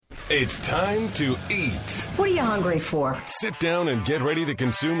It's time to eat. What are you hungry for? Sit down and get ready to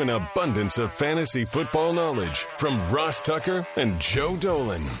consume an abundance of fantasy football knowledge from Ross Tucker and Joe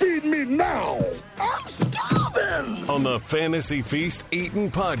Dolan. Feed me now. I'm starving. On the Fantasy Feast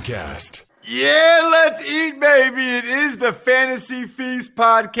Eatin' Podcast. Yeah, let's eat, baby. It is the Fantasy Feast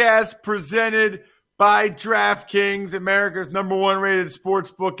podcast presented by DraftKings, America's #1 rated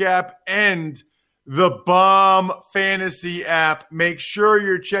sportsbook app, and the Bomb Fantasy app. Make sure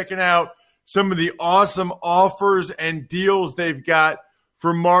you're checking out some of the awesome offers and deals they've got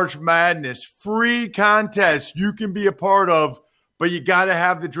for March Madness. Free contests you can be a part of, but you got to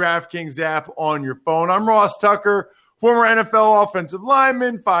have the DraftKings app on your phone. I'm Ross Tucker, former NFL offensive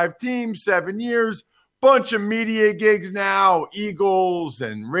lineman, 5 teams, 7 years, bunch of media gigs now, Eagles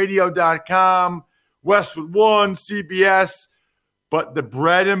and radio.com, Westwood One, CBS. But the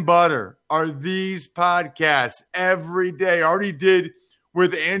bread and butter are these podcasts every day. I already did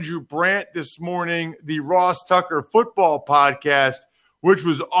with Andrew Brandt this morning, the Ross Tucker football podcast, which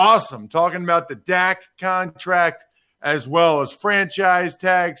was awesome, talking about the Dak contract as well as franchise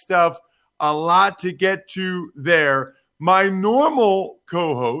tag stuff. A lot to get to there. My normal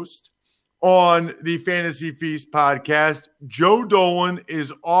co-host on the Fantasy Feast podcast, Joe Dolan,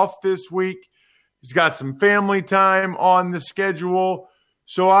 is off this week. He's got some family time on the schedule.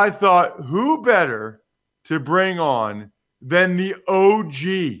 So I thought, who better to bring on than the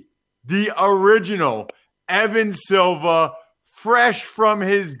OG, the original Evan Silva, fresh from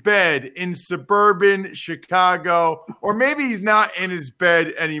his bed in suburban Chicago. Or maybe he's not in his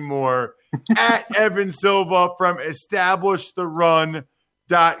bed anymore. At Evan Silva from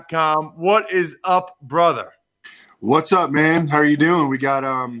EstablishTheRun.com. What is up, brother? What's up, man? How are you doing? We got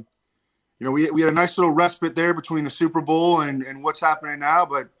we had a nice little respite there between the Super Bowl and what's happening now,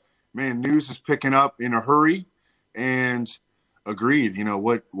 but man, news is picking up in a hurry. And agreed,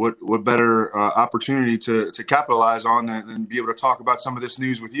 what better opportunity to capitalize on than be able to talk about some of this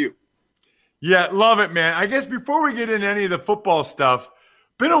news with you. Yeah, love it, man. I guess before we get into any of the football stuff,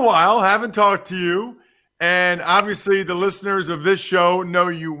 been a while, haven't talked to you, and obviously the listeners of this show know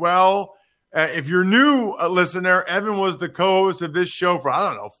you well. If you're new listener, Evan was the co-host of this show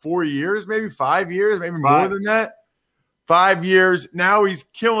for, 4 years, maybe 5 years, maybe more than that. 5 years. Now he's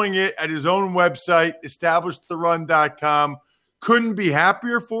killing it at his own website, EstablishTheRun.com. Couldn't be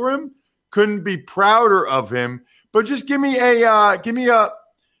happier for him. Couldn't be prouder of him. But just give me the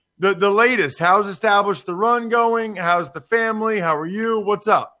latest. How's Establish the Run going? How's the family? How are you? What's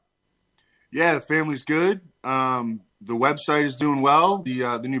up? Yeah, the family's good. The website is doing well.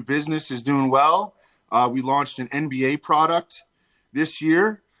 The new business is doing well. We launched an NBA product this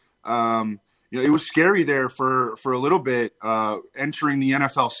year. It was scary there for a little bit entering the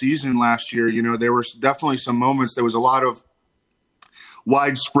NFL season last year. There were definitely some moments. There was a lot of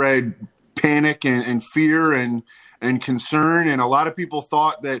widespread panic and fear and concern. And a lot of people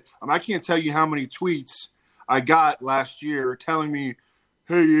thought that I can't tell you how many tweets I got last year telling me,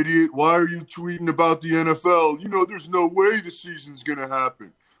 "Hey, idiot, why are you tweeting about the NFL? There's no way the season's going to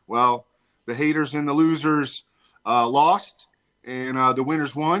happen." Well, the haters and the losers lost, and the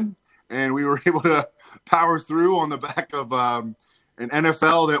winners won, and we were able to power through on the back of an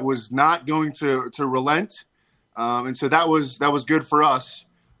NFL that was not going to relent. And so that was good for us.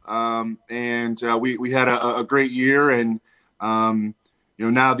 And we had a great year, and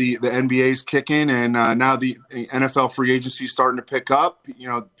now the NBA's kicking, and now the NFL free agency is starting to pick up.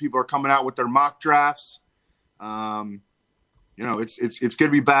 People are coming out with their mock drafts. It's good to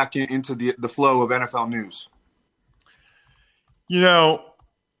be back into the flow of NFL news.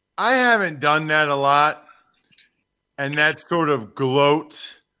 I haven't done that a lot, and that's sort of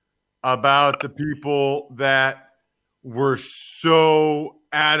gloat about the people that were so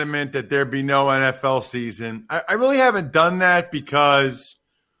adamant that there be no NFL season. I really haven't done that because,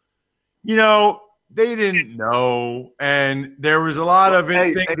 they didn't know, and there was a lot of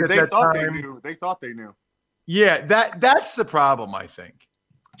things at that time. They thought they knew. Yeah, that's the problem, I think.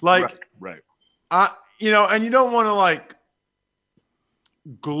 Right. And you don't want to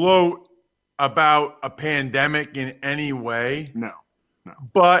gloat about a pandemic in any way. No.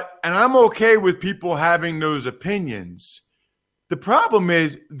 And I'm okay with people having those opinions. The problem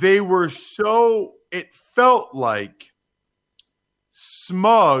is it felt like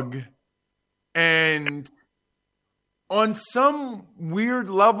smug and on some weird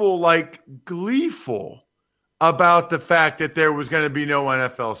level, gleeful about the fact that there was going to be no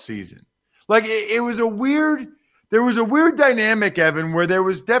NFL season. It was there was a weird dynamic, Evan, where there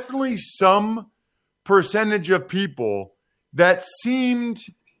was definitely some percentage of people that seemed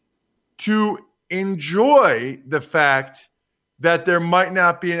to enjoy the fact that there might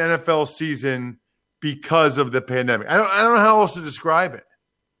not be an NFL season because of the pandemic. I don't know how else to describe it.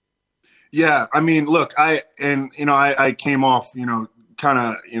 Yeah, I mean, look, I came off, kind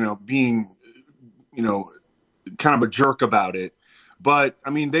of, being, kind of a jerk about it. But I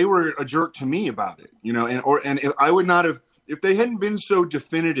mean, they were a jerk to me about it, and if I would not have, if they hadn't been so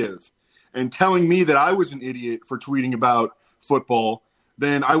definitive and telling me that I was an idiot for tweeting about football,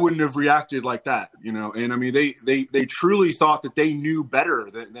 then I wouldn't have reacted like that, And I mean, they truly thought that they knew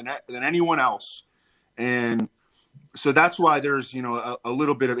better than anyone else. And so that's why there's, a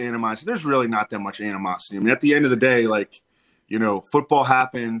little bit of animosity. There's really not that much animosity. I mean, at the end of the day, like, football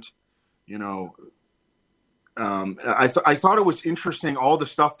happened, I thought it was interesting, all the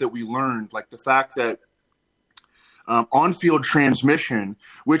stuff that we learned, like the fact that on-field transmission,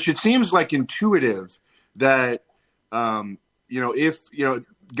 which it seems like intuitive that, if,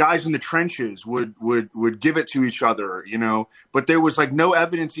 guys in the trenches would give it to each other, but there was like no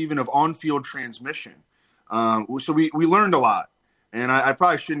evidence even of on-field transmission. So we learned a lot, and I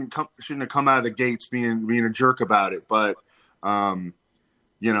probably shouldn't have come out of the gates being a jerk about it. But, I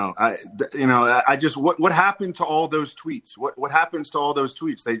just, what happened to all those tweets? What happens to all those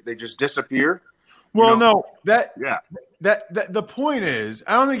tweets? They just disappear. Well, no, the point is,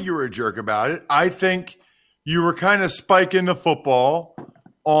 I don't think you were a jerk about it. I think you were kind of spiking the football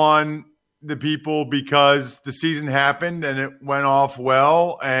on the people because the season happened and it went off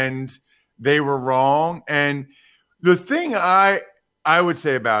well and they were wrong. And the thing I would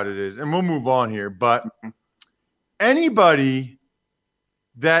say about it is, and we'll move on here, but anybody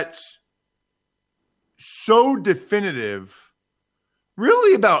that's so definitive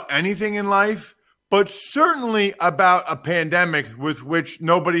really about anything in life, but certainly about a pandemic with which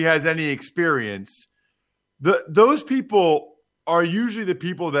nobody has any experience, those people are usually the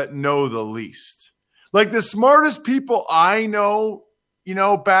people that know the least. Like the smartest people I know,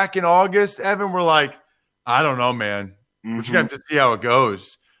 back in August, Evan, were like, I don't know, man. We just have to see how it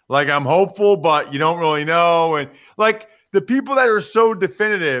goes. Like, I'm hopeful, but you don't really know. And like the people that are so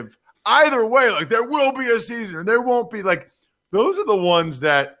definitive, either way, like there will be a season or there won't be, like those are the ones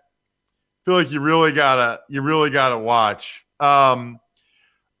that feel like you really gotta watch.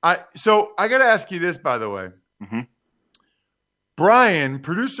 So I gotta ask you this, by the way.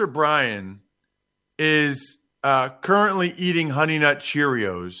 Producer Brian is currently eating Honey Nut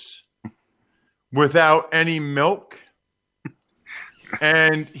Cheerios without any milk,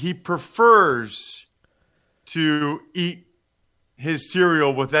 and he prefers to eat his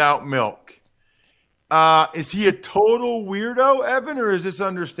cereal without milk. Is he a total weirdo, Evan, or is this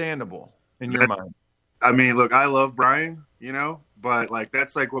understandable in your mind? I mean, look, I love Brian, but like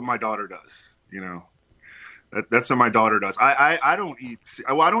that's like what my daughter does, That's what my daughter does. I don't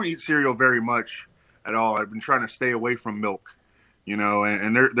eat cereal very much at all. I've been trying to stay away from milk,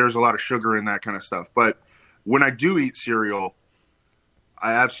 and there's a lot of sugar in that kind of stuff. But when I do eat cereal,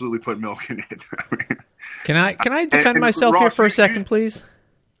 I absolutely put milk in it. Can I defend myself here for a second, please?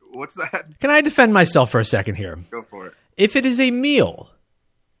 What's that? Can I defend myself for a second here? Go for it. If it is a meal,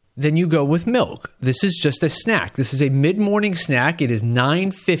 then you go with milk. This is just a snack. This is a mid-morning snack. It is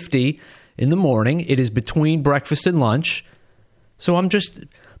 9:50 in the morning. It is between breakfast and lunch. So I'm just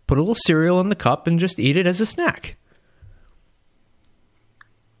put a little cereal in the cup and just eat it as a snack.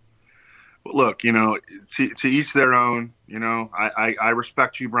 Look, to each their own. I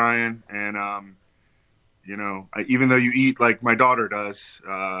respect you, Brian, and even though you eat like my daughter does,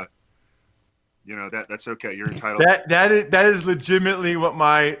 that's okay. You're entitled. That is legitimately what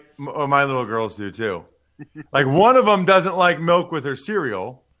my little girls do too. Like one of them doesn't like milk with her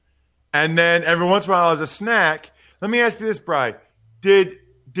cereal, and then every once in a while as a snack. Let me ask you this, Bri. Did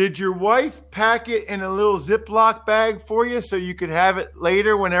your wife pack it in a little Ziploc bag for you so you could have it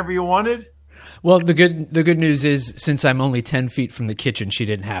later whenever you wanted? Well, the good news is, since I'm only 10 feet from the kitchen, she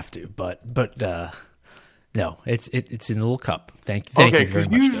didn't have to. But no, it's in a little cup. Thank you very much. Okay, because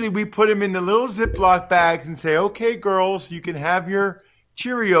usually we put them in the little Ziploc bags and say, "Okay, girls, you can have your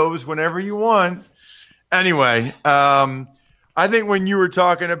Cheerios whenever you want." Anyway, I think when you were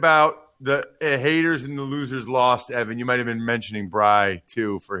talking about the haters and the losers lost, Evan, you might have been mentioning Bri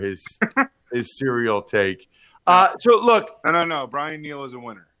too for his cereal take. So look, no, Brian Neal is a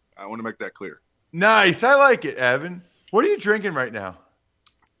winner. I want to make that clear. Nice. I like it, Evan. What are you drinking right now?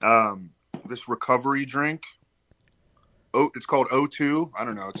 This recovery drink. Oh, it's called O2. I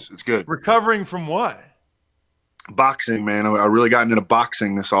don't know. It's good. Recovering from what? Boxing, man. I really got into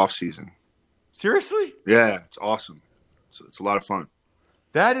boxing this off season. Seriously? Yeah, it's awesome. So it's a lot of fun.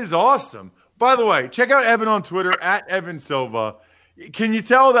 That is awesome. By the way, check out Evan on Twitter at Evan Silva. Can you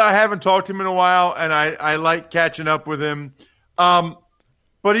tell that I haven't talked to him in a while and I like catching up with him?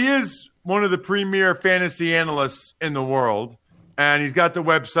 But he is one of the premier fantasy analysts in the world, and he's got the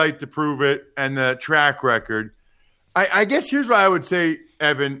website to prove it and the track record. I guess here's what I would say,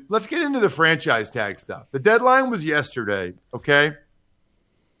 Evan. Let's get into the franchise tag stuff. The deadline was yesterday, okay?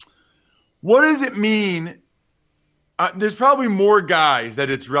 What does it mean? There's probably more guys that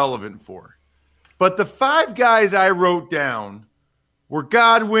it's relevant for. But the 5 guys I wrote down were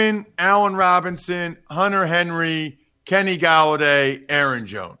Godwin, Allen Robinson, Hunter Henry, Kenny Golladay, Aaron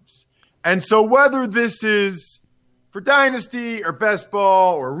Jones. And so whether this is for Dynasty or Best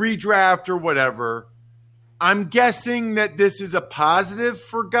Ball or redraft or whatever, I'm guessing that this is a positive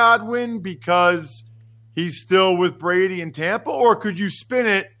for Godwin because he's still with Brady in Tampa? Or could you spin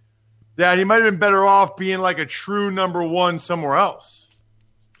it that he might have been better off being like a true number 1 somewhere else?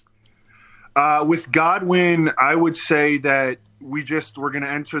 With Godwin, I would say that we're going to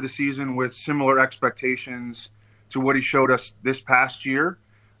enter the season with similar expectations to what he showed us this past year.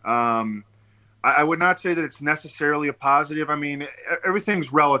 I would not say that it's necessarily a positive. I mean,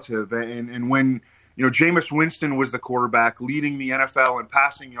 everything's relative. And when, Jameis Winston was the quarterback leading the NFL in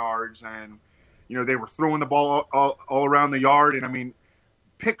passing yards and, they were throwing the ball all around the yard. And I mean,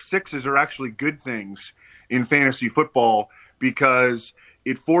 pick sixes are actually good things in fantasy football because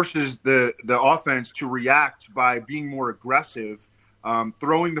it forces the offense to react by being more aggressive,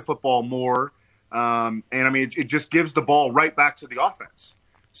 throwing the football more. And I mean, it just gives the ball right back to the offense.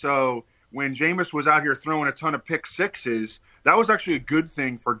 So when Jameis was out here throwing a ton of pick sixes, that was actually a good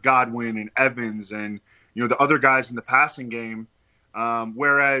thing for Godwin and Evans and, the other guys in the passing game.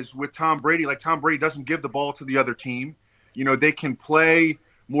 Whereas with Tom Brady, Tom Brady doesn't give the ball to the other team. They can play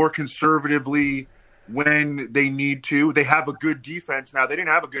more conservatively when they need to. They have a good defense. Now, they didn't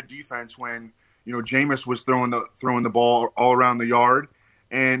have a good defense when, Jameis was throwing the ball all around the yard.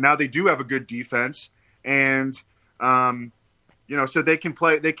 And now they do have a good defense. And, so they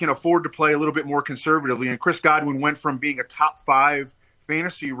can afford to play a little bit more conservatively. And Chris Godwin went from being a top 5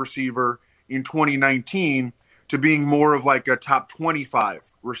 fantasy receiver in 2019 to being more of like a top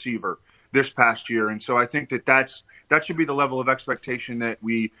 25 receiver this past year. And so I think that should be the level of expectation that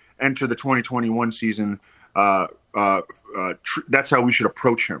we enter the 2021 season. That's how we should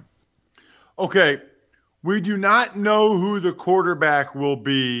approach him. Okay. We do not know who the quarterback will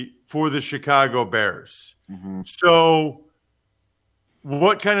be for the Chicago Bears. Mm-hmm. So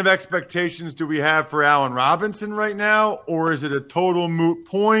what kind of expectations do we have for Allen Robinson right now? Or is it a total moot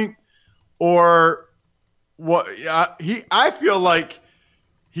point? Or what? I feel like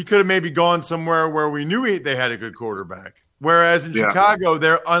he could have maybe gone somewhere where we knew they had a good quarterback. Whereas in Chicago,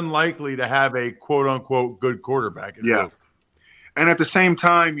 they're unlikely to have a quote-unquote good quarterback. And at the same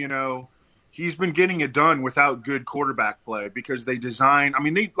time, he's been getting it done without good quarterback play because they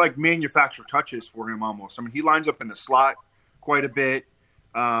manufacture touches for him almost. I mean, he lines up in the slot quite a bit.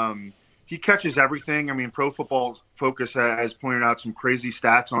 He catches everything. I mean, Pro Football Focus has pointed out some crazy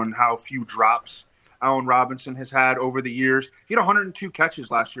stats on how few drops Allen Robinson has had over the years. He had 102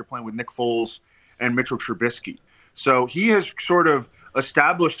 catches last year playing with Nick Foles and Mitchell Trubisky. So he has sort of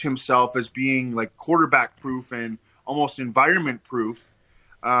established himself as being like quarterback proof and almost environment proof.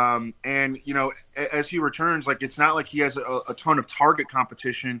 And, as he returns, it's not like he has a ton of target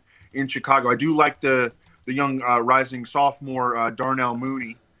competition in Chicago. I do like the young rising sophomore Darnell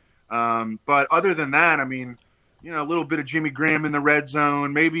Mooney. But other than that, I mean, a little bit of Jimmy Graham in the red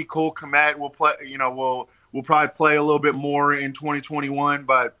zone. Maybe Cole Kmet will play, will probably play a little bit more in 2021.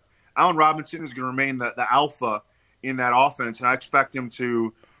 But Allen Robinson is going to remain the alpha in that offense. And I expect him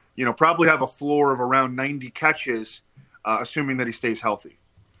to, probably have a floor of around 90 catches, assuming that he stays healthy.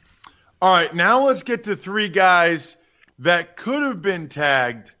 All right, now let's get to 3 guys that could have been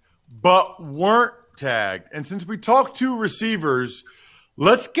tagged but weren't tagged. And since we talked 2 receivers,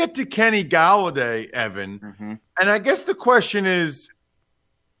 let's get to Kenny Golladay, Evan. Mm-hmm. And I guess the question is,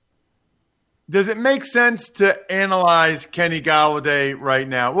 does it make sense to analyze Kenny Golladay right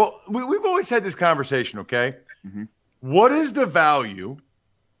now? Well, we've always had this conversation, okay? Mm-hmm. What is the value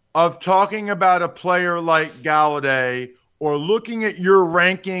of talking about a player like Golladay or looking at your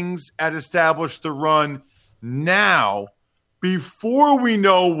rankings at Establish the Run now before we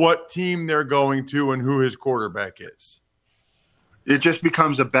know what team they're going to and who his quarterback is? It just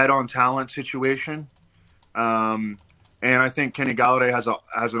becomes a bet on talent situation. And I think Kenny Golladay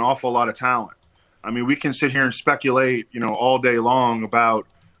has an awful lot of talent. I mean, we can sit here and speculate, all day long about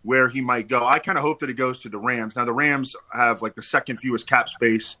where he might go. I kind of hope that he goes to the Rams. Now, the Rams have the second fewest cap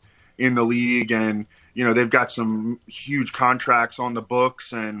space in the league, and they've got some huge contracts on the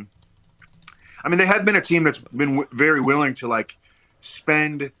books. And I mean, they had been a team that's been very willing to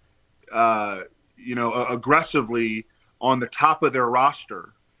spend, aggressively on the top of their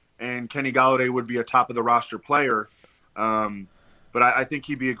roster, and Kenny Golladay would be a top of the roster player. But I think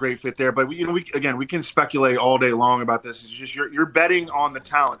he'd be a great fit there. But we can speculate all day long about this. It's just you're betting on the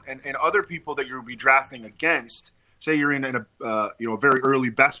talent and other people that you'll be drafting against. Say you're in a very early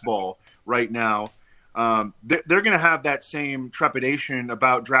best ball right now. They're going to have that same trepidation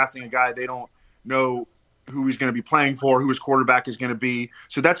about drafting a guy they don't know who he's going to be playing for, who his quarterback is going to be.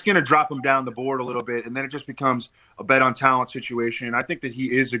 So that's going to drop him down the board a little bit, and then it just becomes a bet on talent situation. I think that he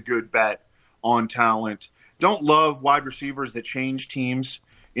is a good bet on talent. Don't love wide receivers that change teams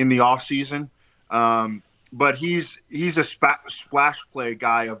in the offseason, but he's a splash play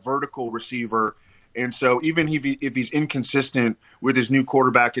guy, a vertical receiver. And so even if he's inconsistent with his new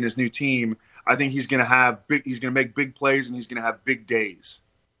quarterback and his new team, I think he's going to make big plays and he's going to have big days.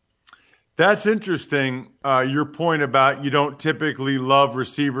 That's interesting. Your point about you don't typically love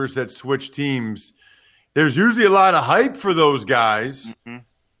receivers that switch teams. There's usually a lot of hype for those guys,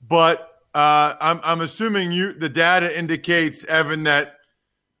 but I'm assuming the data indicates, Evan, that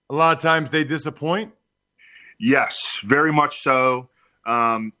a lot of times they disappoint. Yes, very much so.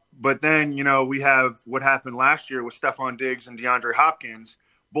 But then, we have what happened last year with Stephon Diggs and DeAndre Hopkins.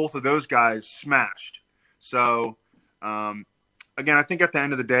 Both of those guys smashed. So, again, I think at the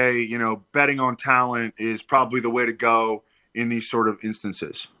end of the day, betting on talent is probably the way to go in these sort of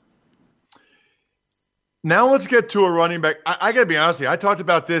instances. Now let's get to a running back. I got to be honest with you. I talked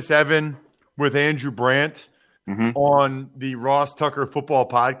about this, Evan, with Andrew Brandt on the Ross Tucker Football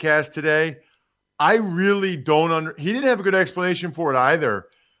Podcast today. I really don't he didn't have a good explanation for it either.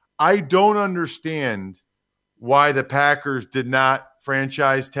 I don't understand why the Packers did not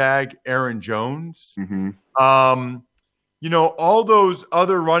franchise tag Aaron Jones. All those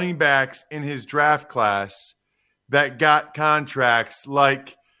other running backs in his draft class that got contracts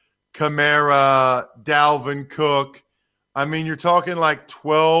like Kamara, Dalvin Cook. I mean, you're talking like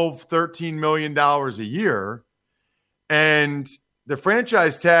 $12, $13 million a year. And the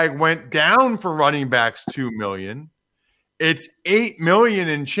franchise tag went down for running backs $2 million. It's $8 million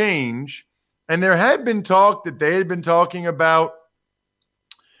and change. And there had been talk that they had been talking about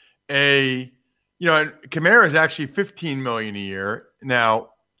Kamara is actually $15 million a year. Now,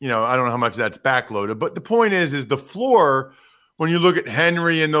 I don't know how much that's backloaded, but the point is the floor, when you look at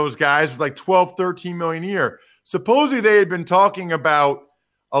Henry and those guys, was like $12, $13 million a year. Supposedly they had been talking about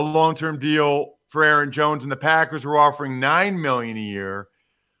a long-term deal for Aaron Jones, and the Packers were offering $9 million a year.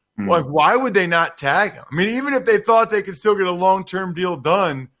 Like, why would they not tag him? I mean, even if they thought they could still get a long-term deal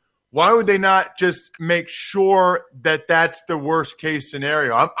done, why would they not just make sure that that's the worst-case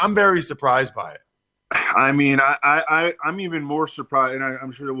scenario? I'm very surprised by it. I mean, I'm even more surprised, and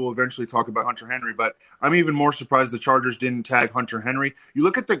I'm sure we'll eventually talk about Hunter Henry, but I'm even more surprised the Chargers didn't tag Hunter Henry. You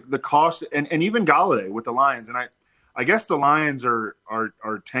look at the cost, and even Golladay with the Lions, and I guess the Lions are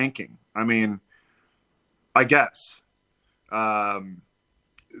tanking. I mean, I guess.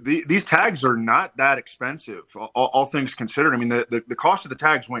 These tags are not that expensive, all things considered. I mean, the cost of the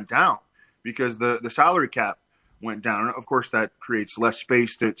tags went down because the salary cap went down. Of course, that creates less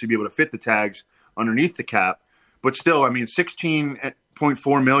space to be able to fit the tags underneath the cap. But still, I mean,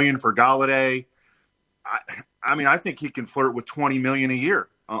 $16.4 million for Golladay. I mean, I think he can flirt with $20 million a year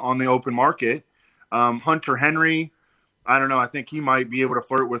on the open market. Hunter Henry, I don't know. I think he might be able to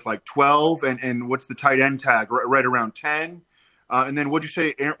flirt with like 12. And what's the tight end tag? Right around 10. And then what do you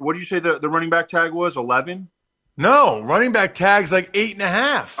say the running back tag was? 11? No, running back tag's like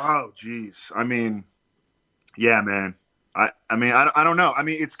 8.5. Oh, geez. I mean, yeah, man. I don't know. I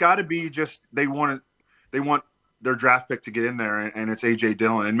mean, it's got to be just they want their draft pick to get in there, and it's A.J.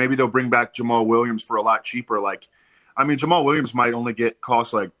 Dillon. And maybe they'll bring back Jamal Williams for a lot cheaper. Like, I mean, Jamal Williams might only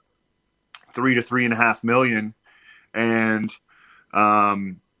cost like $3 to $3.5 million, and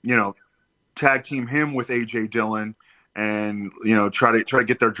tag team him with A.J. Dillon, and try to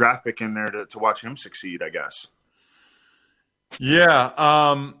get their draft pick in there to watch him succeed, I guess. Yeah.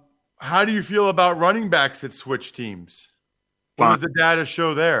 How do you feel about running backs that switch teams? What does the data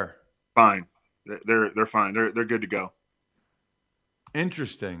show there? Fine. They're fine. They're good to go.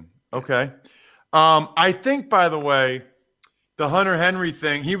 Interesting. Okay. I think, by the way, the Hunter Henry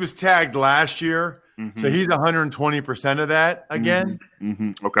thing, he was tagged last year, so he's 120% of that again.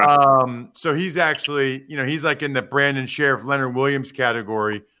 Okay. So he's actually, he's like in the Brandon Sheriff, Leonard Williams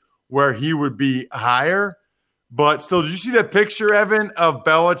category where he would be higher. But still, did you see that picture, Evan, of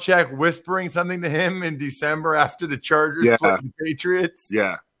Belichick whispering something to him in December after the Chargers played the Patriots?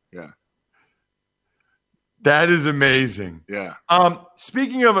 Yeah. That is amazing. Yeah.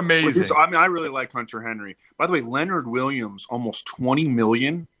 Speaking of amazing. I really like Hunter Henry. By the way, Leonard Williams, almost $20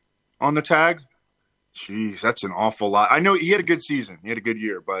 million on the tag. Jeez, that's an awful lot. I know he had a good season. He had a good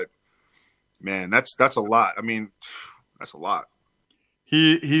year, but man, that's a lot. I mean, that's a lot.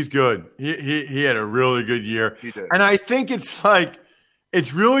 He's good. He had a really good year. He did. And I think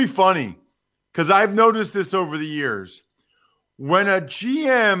it's really funny because I've noticed this over the years. When a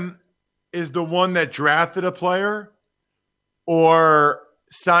GM is the one that drafted a player or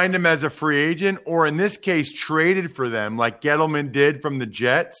signed him as a free agent, or in this case, traded for them like Gettleman did from the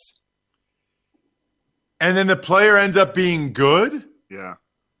Jets, and then the player ends up being good, Yeah,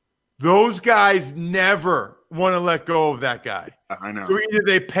 those guys never want to let go of that guy. I know. So either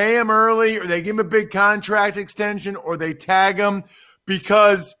they pay him early or they give him a big contract extension or they tag him,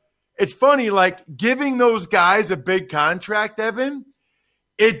 because it's funny, like giving those guys a big contract, Evan,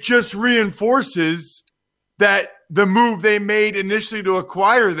 it just reinforces that the move they made initially to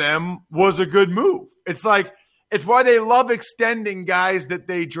acquire them was a good move. It's why they love extending guys that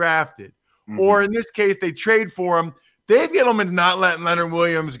they drafted. Mm-hmm. Or in this case, they trade for him. Dave Gettleman's not letting Leonard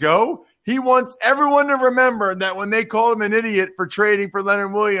Williams go. He wants everyone to remember that when they called him an idiot for trading for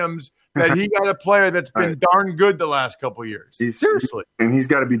Leonard Williams, that he got a player that's been darn good the last couple of years. Seriously. And he's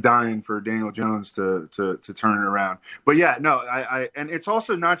got to be dying for Daniel Jones to turn it around. But yeah, no, I and it's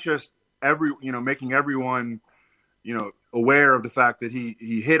also not just making everyone, aware of the fact that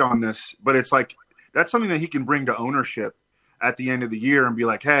he hit on this, but it's like that's something that he can bring to ownership at the end of the year and be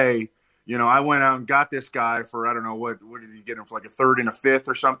like, hey, I went out and got this guy for, I don't know, what did he get him for, like a third and a fifth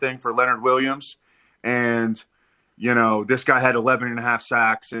or something for Leonard Williams. And, this guy had 11 and a half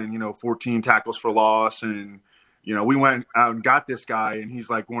sacks and, 14 tackles for loss. And, we went out and got this guy and he's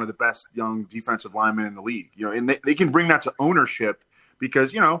like one of the best young defensive linemen in the league, and they can bring that to ownership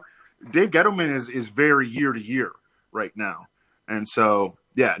because, Dave Gettleman is very year to year right now. And so,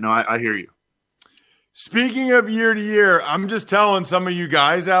 yeah, no, I hear you. Speaking of year to year, I'm just telling some of you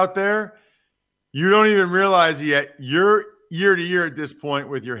guys out there, you don't even realize yet you're year to year at this point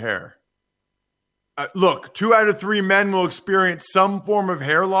with your hair. Look, 2 out of 3 men will experience some form of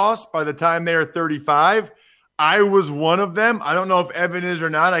hair loss by the time they are 35. I was one of them. I don't know if Evan is or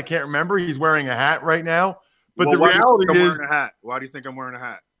not. I can't remember. He's wearing a hat right now. But the reality is, why do you think I'm wearing a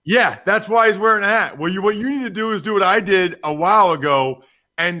hat? Yeah, that's why he's wearing a hat. Well, what you need to do is do what I did a while ago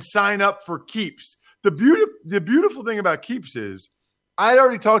and sign up for Keeps. The beautiful thing about Keeps is I'd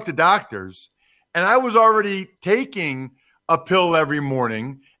already talked to doctors, and I was already taking a pill every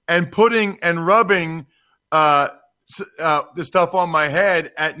morning and putting and rubbing the stuff on my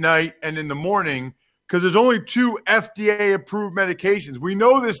head at night and in the morning because there's only 2 FDA-approved medications. We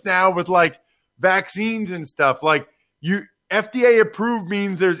know this now with like vaccines and stuff. Like FDA-approved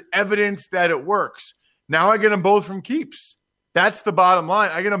means there's evidence that it works. Now I get them both from Keeps. That's the bottom line.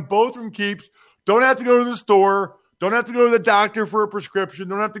 I get them both from Keeps. Don't have to go to the store. Don't have to go to the doctor for a prescription.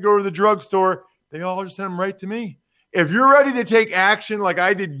 Don't have to go to the drugstore. They all just send them right to me. If you're ready to take action like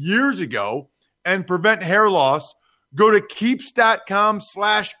I did years ago and prevent hair loss, go to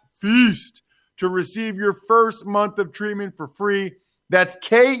keeps.com/feast to receive your first month of treatment for free. That's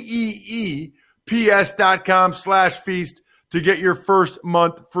KEEPS.com/feast to get your first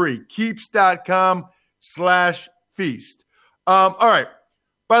month free. Keeps.com/feast. All right.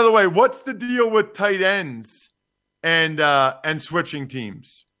 By the way, what's the deal with tight ends and switching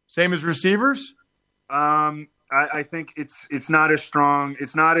teams? Same as receivers? I think it's not as strong.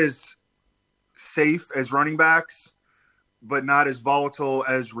 It's not as safe as running backs, but not as volatile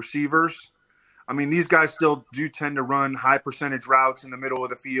as receivers. I mean, these guys still do tend to run high percentage routes in the middle of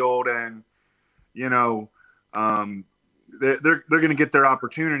the field, and they're going to get their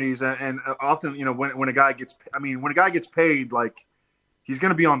opportunities. And often, when a guy gets paid, like he's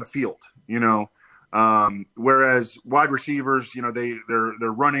going to be on the field, whereas wide receivers,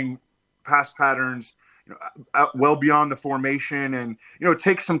 they're running pass patterns, well beyond the formation. And, it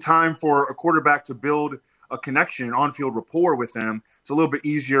takes some time for a quarterback to build a connection, on-field rapport with them. It's a little bit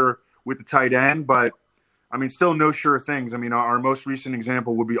easier with the tight end, but still no sure things. Our most recent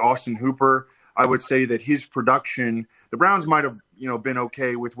example would be Austin Hooper. I would say that his production, the Browns might have, been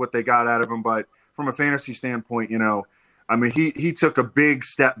okay with what they got out of him, but from a fantasy standpoint, he took a big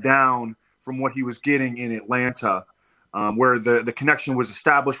step down from what he was getting in Atlanta, where the connection was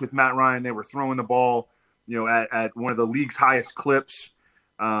established with Matt Ryan. They were throwing the ball, at one of the league's highest clips.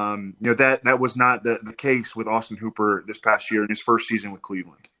 That was not the case with Austin Hooper this past year in his first season with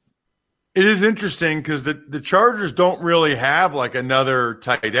Cleveland. It is interesting because the Chargers don't really have like another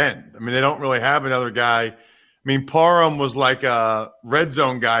tight end. They don't really have another guy. Parham was like a red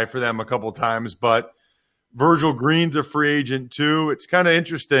zone guy for them a couple of times, but Virgil Green's a free agent too. It's kind of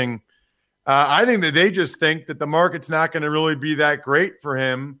interesting. I think that they just think that the market's not going to really be that great for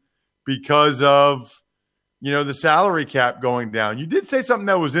him because of the salary cap going down. You did say something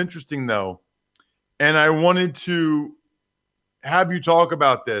that was interesting, though, and I wanted to have you talk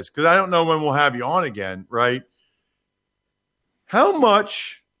about this because I don't know when we'll have you on again, right? How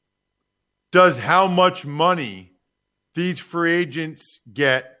much does how much money these free agents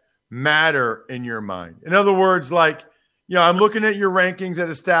get matter in your mind? In other words, like, I'm looking at your rankings that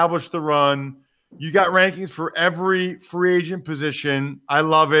establish the run. You got rankings for every free agent position. I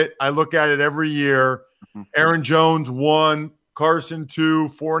love it. I look at it every year. Aaron Jones 1, Carson 2,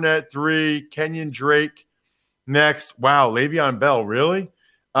 Fournette 3, Kenyon Drake next. Wow, Le'Veon Bell, really?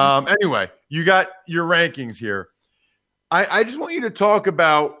 Anyway, you got your rankings here. I just want you to talk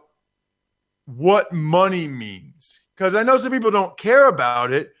about what money means because I know some people don't care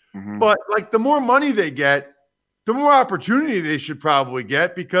about it, but like the more money they get, the more opportunity they should probably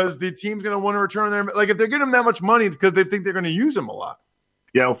get because the team's going to want to return their – like if they're getting them that much money, it's because they think they're going to use them a lot.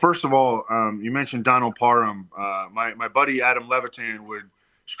 Yeah, well, first of all, you mentioned Donald Parham. My buddy Adam Levitan would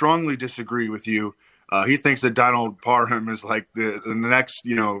strongly disagree with you. He thinks that Donald Parham is like the next,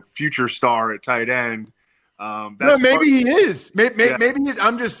 future star at tight end. No, maybe he is. Maybe he is.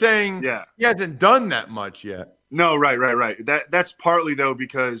 I'm just saying he hasn't done that much yet. No, right. That's partly, though,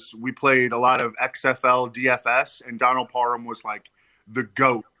 because we played a lot of XFL DFS, and Donald Parham was like the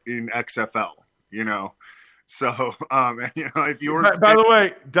GOAT in XFL, So, if you were – By the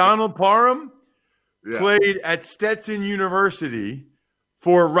way, Donald Parham played at Stetson University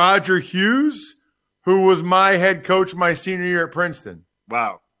for Roger Hughes, who was my head coach my senior year at Princeton.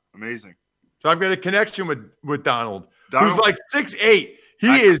 Wow. Amazing. So I've got a connection with Donald, who's like 6'8".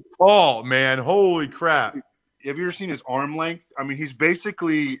 He is tall, man. Holy crap. Have you ever seen his arm length? I mean, he's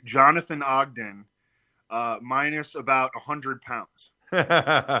basically Jonathan Ogden minus about 100 pounds.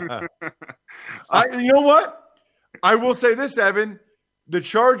 You know what? I will say this, Evan. The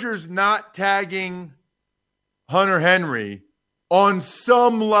Chargers not tagging Hunter Henry, on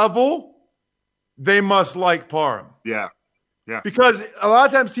some level, they must like Parham. Yeah. Because a lot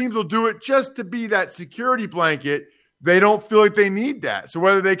of times teams will do it just to be that security blanket. They don't feel like they need that. So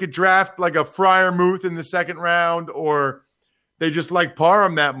whether they could draft like a Freiermuth in the second round or they just like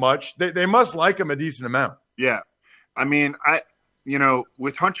Parham that much, they must like him a decent amount. Yeah. I mean,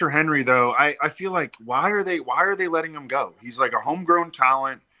 with Hunter Henry, though, I feel like why are they letting him go? He's like a homegrown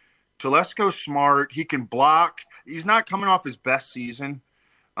talent. Telesco's smart. He can block. He's not coming off his best season,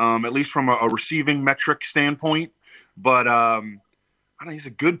 at least from a receiving metric standpoint. But I don't know, he's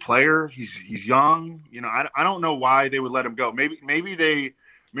a good player. He's young. I don't know why they would let him go. Maybe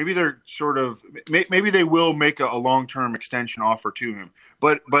they're sort of maybe they will make a long-term extension offer to him.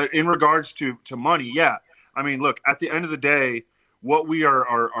 But in regards to money, yeah. I mean, look, at the end of the day, what we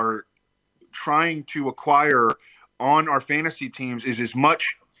are trying to acquire on our fantasy teams is as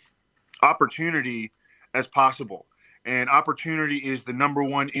much opportunity as possible. And opportunity is the number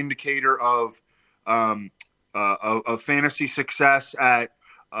one indicator of fantasy success at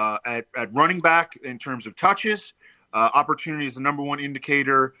running back in terms of touches. Opportunity is the number one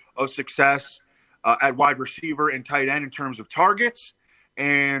indicator of success at wide receiver and tight end in terms of targets.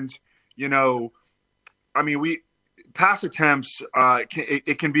 And, pass attempts,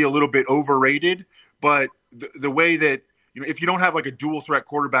 it can be a little bit overrated, but the way that, if you don't have like a dual threat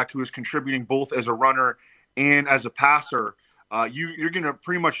quarterback who is contributing both as a runner and as a passer, you're going to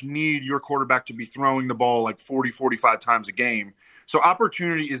pretty much need your quarterback to be throwing the ball like 40, 45 times a game. So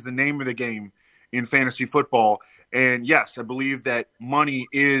opportunity is the name of the game in fantasy football. And yes, I believe that money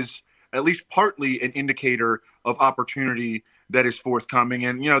is at least partly an indicator of opportunity that is forthcoming.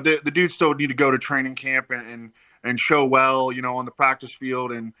 And, the dudes still need to go to training camp and show well, on the practice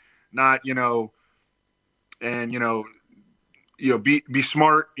field and not, be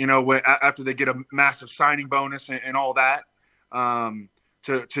smart, after they get a massive signing bonus and all that.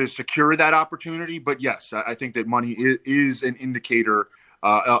 To secure that opportunity. But yes, I think that money is an indicator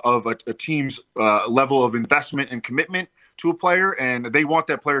of a team's level of investment and commitment to a player, and they want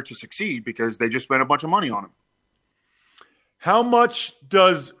that player to succeed because they just spent a bunch of money on him. How much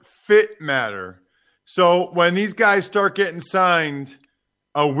does fit matter? So when these guys start getting signed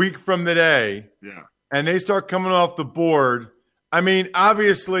a week from today, and they start coming off the board, I mean,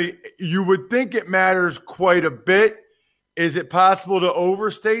 obviously you would think it matters quite a bit. Is it possible to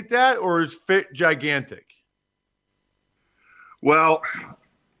overstate that, or is fit gigantic? Well,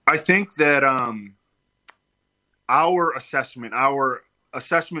 I think that our assessment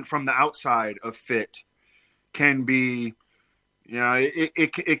from the outside of fit can be,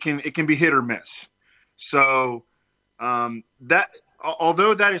 it can be hit or miss. So that,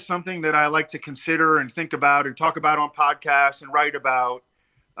 although that is something that I like to consider and think about and talk about on podcasts and write about,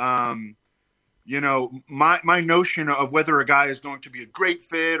 my notion of whether a guy is going to be a great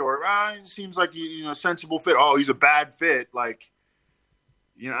fit or it seems like a sensible fit. Oh, he's a bad fit. Like,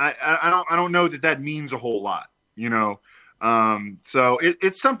 I don't know that means a whole lot. So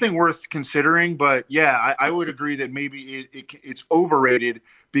it's something worth considering. But yeah, I would agree that maybe it's overrated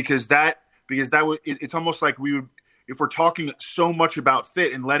because it's almost like we would, if we're talking so much about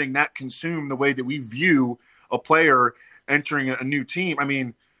fit and letting that consume the way that we view a player entering a new team. I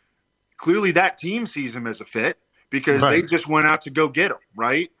mean, clearly that team sees him as a fit because they just went out to go get him,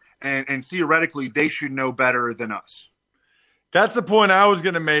 right? And theoretically, they should know better than us. That's the point I was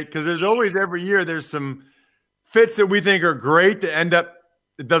going to make, because there's always, every year, there's some fits that we think are great that end up,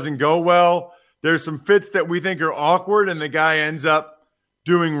 it doesn't go well. There's some fits that we think are awkward and the guy ends up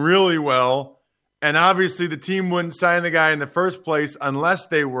doing really well. And obviously the team wouldn't sign the guy in the first place unless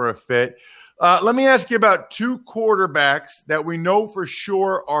they were a fit. Let me ask you about two quarterbacks that we know for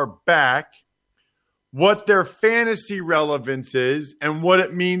sure are back, what their fantasy relevance is, and what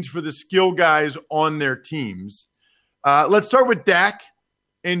it means for the skill guys on their teams. Let's start with Dak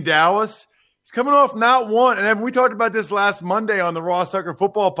in Dallas. He's coming off not one, and we talked about this last Monday on the Ross Tucker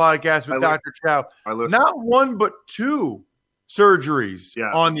Football Podcast with Dr. Chow. Not one, but two surgeries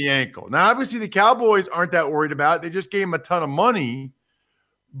on the ankle. Now, obviously, the Cowboys aren't that worried about it. They just gave him a ton of money.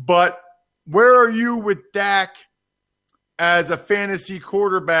 But where are you with Dak as a fantasy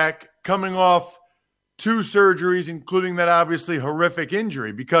quarterback coming off two surgeries, including that obviously horrific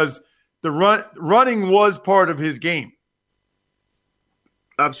injury? Because the running was part of his game.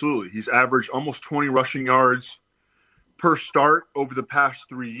 Absolutely. He's averaged almost 20 rushing yards per start over the past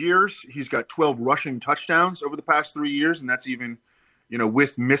 3 years. He's got 12 rushing touchdowns over the past 3 years, and that's even,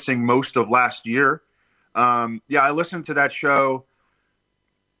 with missing most of last year. I listened to that show.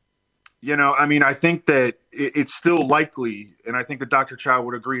 I think that it's still likely, and I think that Dr. Chow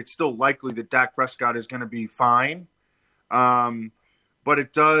would agree, it's still likely that Dak Prescott is going to be fine. But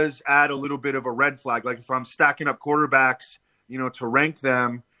it does add a little bit of a red flag. Like if I'm stacking up quarterbacks, to rank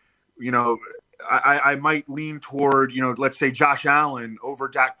them, I might lean toward, let's say Josh Allen over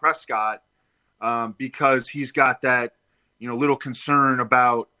Dak Prescott because he's got that, little concern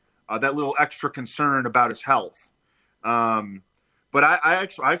about that little extra concern about his health. But I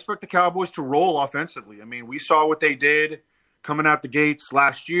expect the Cowboys to roll offensively. I mean, we saw what they did coming out the gates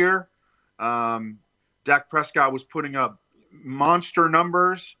last year. Dak Prescott was putting up monster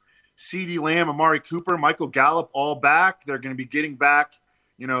numbers. CeeDee Lamb, Amari Cooper, Michael Gallup, all back. They're going to be getting back,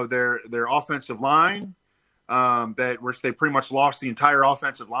 their offensive line, which they pretty much lost the entire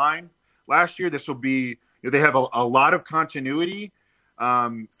offensive line last year. This will be, they have a lot of continuity.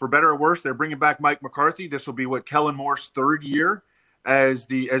 For better or worse, they're bringing back Mike McCarthy. This will be Kellen Moore's third year as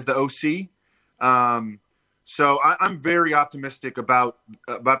the OC. So I'm very optimistic about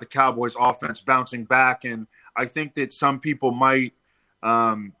the Cowboys offense bouncing back. And I think that some people might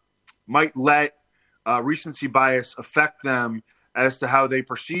let recency bias affect them as to how they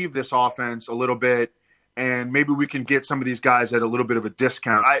perceive this offense a little bit. And maybe we can get some of these guys at a little bit of a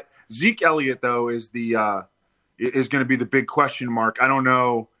discount. Zeke Elliott, though, is going to be the big question mark. I don't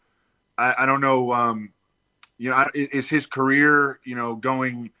know. I don't know. Is his career,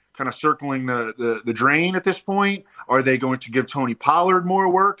 going kind of circling the drain at this point? Are they going to give Tony Pollard more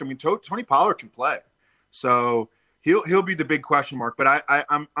work? I mean, Tony Pollard can play, so he'll be the big question mark. But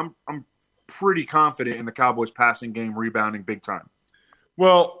I'm pretty confident in the Cowboys' passing game rebounding big time.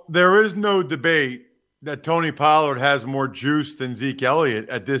 Well, there is no debate that Tony Pollard has more juice than Zeke Elliott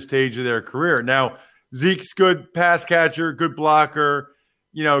at this stage of their career. Now, Zeke's good pass catcher, good blocker,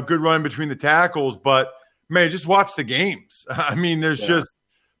 good run between the tackles. But, man, just watch the games. I mean, just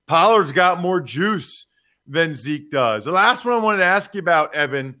Pollard's got more juice than Zeke does. The last one I wanted to ask you about,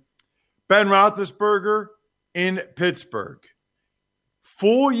 Evan, Ben Roethlisberger in Pittsburgh.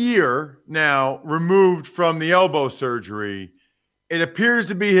 Full year now removed from the elbow surgery. It appears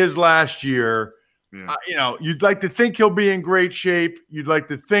to be his last year. Yeah. You'd like to think he'll be in great shape. You'd like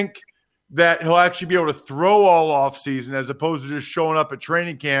to think that he'll actually be able to throw all off season as opposed to just showing up at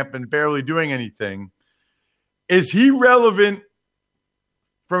training camp and barely doing anything. Is he relevant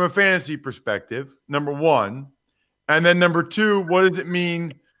from a fantasy perspective, number one? And then number two, what does it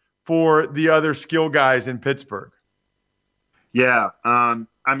mean for the other skill guys in Pittsburgh? Yeah.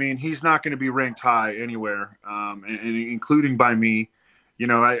 I mean, he's not going to be ranked high anywhere, and including by me.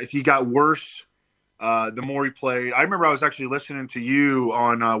 He got worse the more he played. I remember I was actually listening to you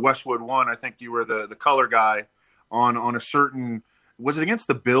on Westwood One. I think you were the color guy on a certain – was it against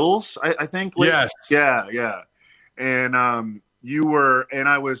the Bills, I think? Yes. Yeah. And you were – and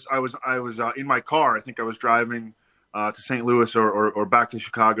I was in my car. I think I was driving to St. Louis or back to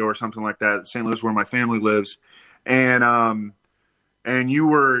Chicago or something like that. St. Louis, where my family lives, and you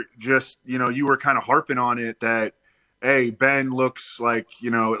were just, you were kind of harping on it that, hey, Ben looks like,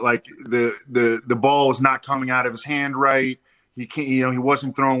 like the ball is not coming out of his hand right. He can't, he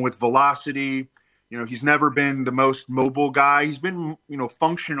wasn't throwing with velocity. He's never been the most mobile guy. He's been,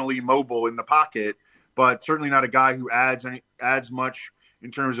 functionally mobile in the pocket, but certainly not a guy who adds much in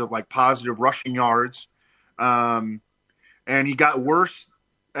terms of like positive rushing yards. And he got worse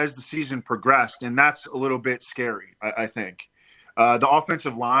as the season progressed, and that's a little bit scary, I think. The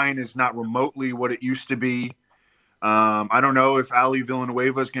offensive line is not remotely what it used to be. I don't know if Ali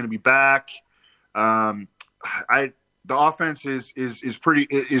Villanueva is going to be back. The offense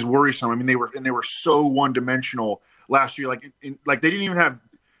is worrisome. I mean, they were so one dimensional last year. Like they didn't even have,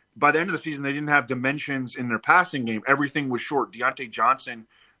 by the end of the season, they didn't have dimensions in their passing game. Everything was short. Deontay Johnson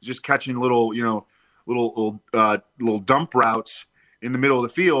was just catching little dump routes in the middle of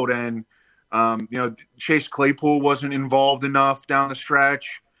the field, and Chase Claypool wasn't involved enough down the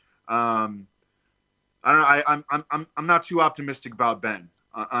stretch. I don't know. I'm not too optimistic about Ben,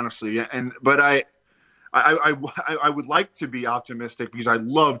 honestly, but I would like to be optimistic because I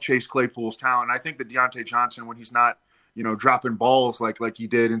love Chase Claypool's talent. I think that Deontay Johnson, when he's not, dropping balls like he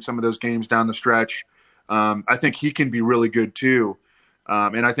did in some of those games down the stretch, I think he can be really good too.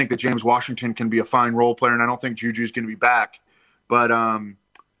 And I think that James Washington can be a fine role player, and I don't think Juju's going to be back. But I'd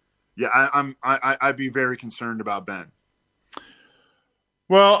be very concerned about Ben.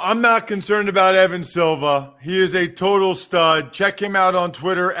 Well, I'm not concerned about Evan Silva. He is a total stud. Check him out on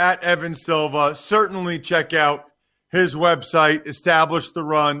Twitter at Evan Silva. Certainly check out his website,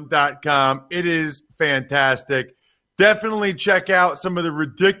 establistherun.com. It is fantastic. Definitely check out some of the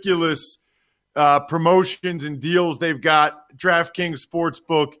ridiculous promotions and deals they've got. DraftKings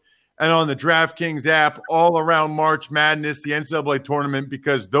Sportsbook and on the DraftKings app all around March Madness, the NCAA tournament,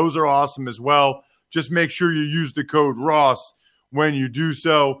 because those are awesome as well. Just make sure you use the code Ross when you do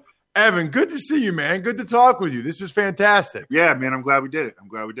so. Evan, good to see you, man. Good to talk with you. This was fantastic. Yeah, man, I'm glad we did it.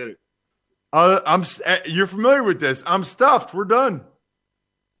 You're familiar with this. I'm stuffed. We're done.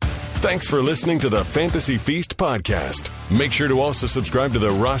 Thanks for listening to the Fantasy Feast podcast. Make sure to also subscribe to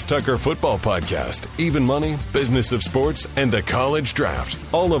the Ross Tucker Football Podcast, Even Money, Business of Sports, and the College Draft.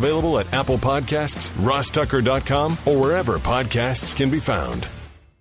 All available at Apple Podcasts, rosstucker.com, or wherever podcasts can be found.